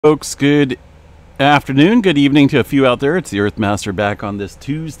Folks, good afternoon, good evening to a few out there. It's the Earthmaster back on this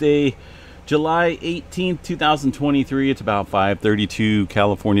Tuesday, July 18th, 2023. It's about 5:32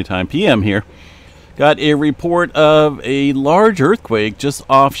 California time PM here. Got a report of a large earthquake just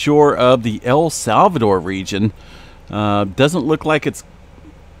offshore of the El Salvador region. Doesn't look like it's...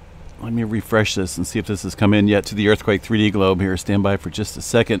 Let me refresh this and see if this has come in yet to the earthquake 3D globe here. Stand by for just a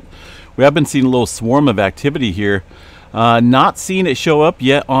second. We have been seeing a little swarm of activity here. Not seeing it show up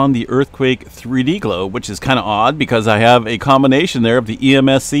yet on the earthquake 3D globe, which is kind of odd because I have a combination there of the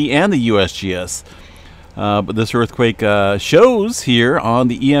EMSC and the USGS. But this earthquake shows here on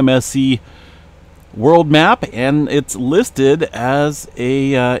the EMSC world map, and it's listed as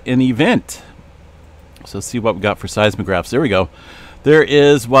an event. So let's see what we got for seismographs. There we go. There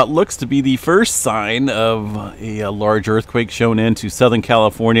is what looks to be the first sign of a large earthquake shown into Southern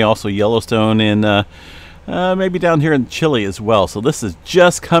California, also Yellowstone, and maybe down here in Chile as well. So this is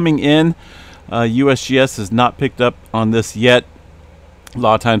just coming in. USGS has not picked up on this yet. A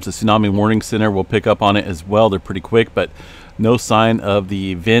lot of times the Tsunami Warning Center will pick up on it as well. They're pretty quick, but no sign of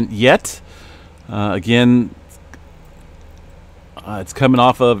the event yet. Again, it's coming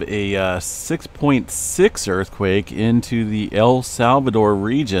off of a 6.6 earthquake into the El Salvador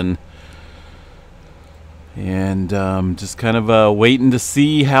region. And just kind of waiting to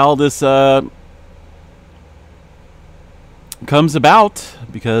see how this comes about,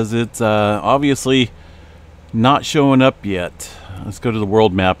 because it's obviously not showing up yet. Let's go to the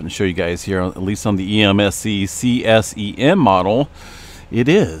world map and show you guys here, at least on the EMSC CSEM model. It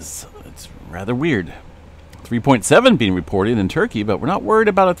is. It's rather weird. 3.7 being reported in Turkey, but we're not worried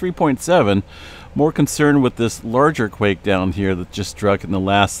about a 3.7. More concerned with this larger quake down here that just struck in the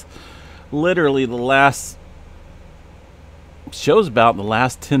last, literally the last, shows about the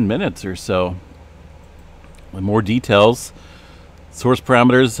last 10 minutes or so. With more details. Source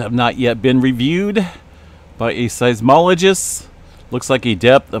parameters have not yet been reviewed by a seismologist. Looks like a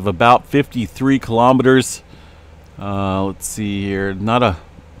depth of about 53 kilometers. Let's see here. Not a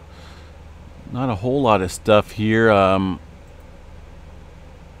whole lot of stuff here.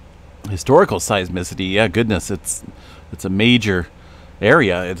 Historical seismicity. Yeah, goodness, it's a major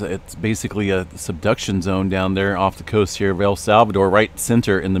area. It's basically a subduction zone down there off the coast here of El Salvador, right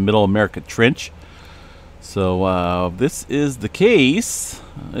center in the Middle America Trench. So this is the case.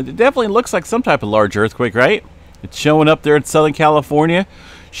 It definitely looks like some type of large earthquake, right? It's showing up there in Southern California,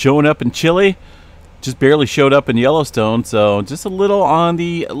 showing up in Chile, just barely showed up in Yellowstone. So just a little on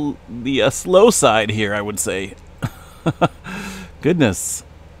the slow side here, I would say. Goodness.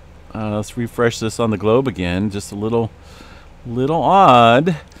 Let's refresh this on the globe again. Just a little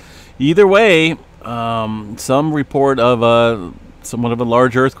odd. Either way, some report of somewhat of a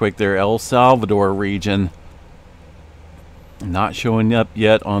large earthquake there, El Salvador region. Not showing up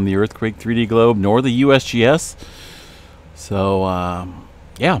yet on the earthquake 3D globe, nor the USGS. So,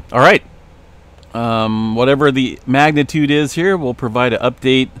 yeah, all right. Whatever the magnitude is here, we'll provide an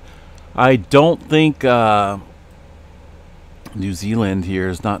update. I don't think New Zealand here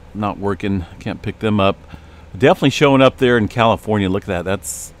is not working. Can't pick them up. Definitely showing up there in California. Look at that.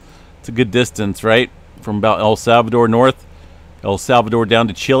 It's a good distance, right? From about El Salvador north. El Salvador down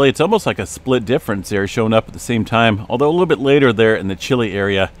to Chile. It's almost like a split difference there, showing up at the same time, although a little bit later there in the Chile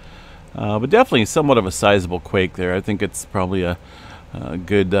area. But definitely somewhat of a sizable quake there. I think it's probably a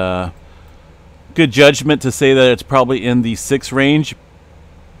good judgment to say that it's probably in the 6 range.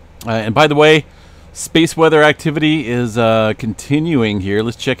 And by the way, space weather activity is continuing here.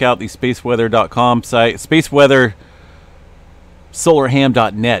 Let's check out the spaceweather.com site,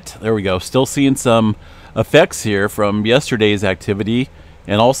 spaceweathersolarham.net. There we go. Still seeing some effects here from yesterday's activity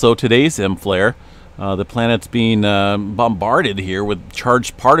and also today's M flare. The planet's being bombarded here with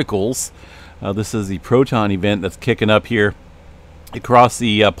charged particles. This is the Proton Event that's kicking up here across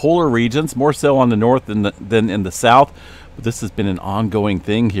the polar regions, more so on the north than in the south. But this has been an ongoing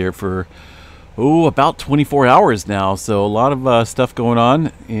thing here for about 24 hours now. So a lot of stuff going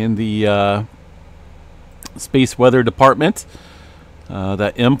on in the space weather department.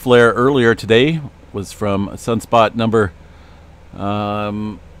 That M flare earlier today was from sunspot number,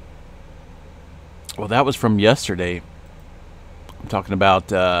 well, that was from yesterday. I'm talking about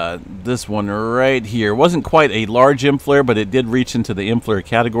this one right here. It wasn't quite a large M flare, but it did reach into the M flare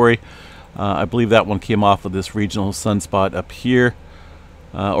category. I believe that one came off of this regional sunspot up here,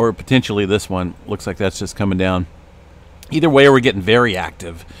 or potentially this one. Looks like that's just coming down. Either way, we're getting very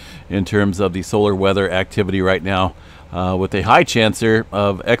active in terms of the solar weather activity right now. With a high chance here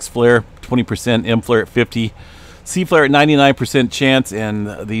of X flare, 20%, M flare at 50%, C flare at 99% chance,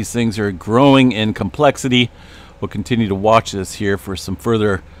 and these things are growing in complexity. we'll continue to watch this here for some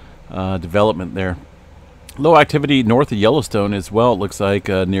further development there. Low activity north of Yellowstone as well, it looks like,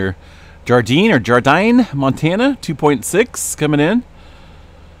 near Jardine, Montana, 2.6 coming in.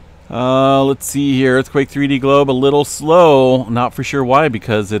 Let's see here, Earthquake 3D Globe, a little slow. Not for sure why,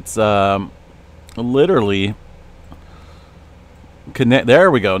 because it's literally there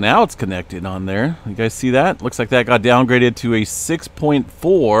we go. Now it's connected on there. You guys see that? Looks like that got downgraded to a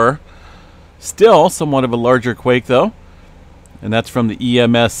 6.4. Still somewhat of a larger quake though. And that's from the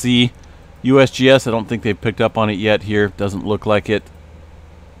EMSC. USGS, I don't think they've picked up on it yet here. Doesn't look like it.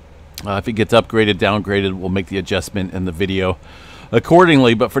 If it gets upgraded, downgraded, we'll make the adjustment in the video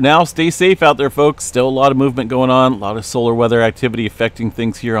accordingly. But for now, stay safe out there, folks. Still a lot of movement going on. A lot of solar weather activity affecting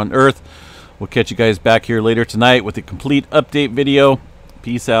things here on Earth. We'll catch you guys back here later tonight with a complete update video.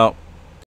 Peace out.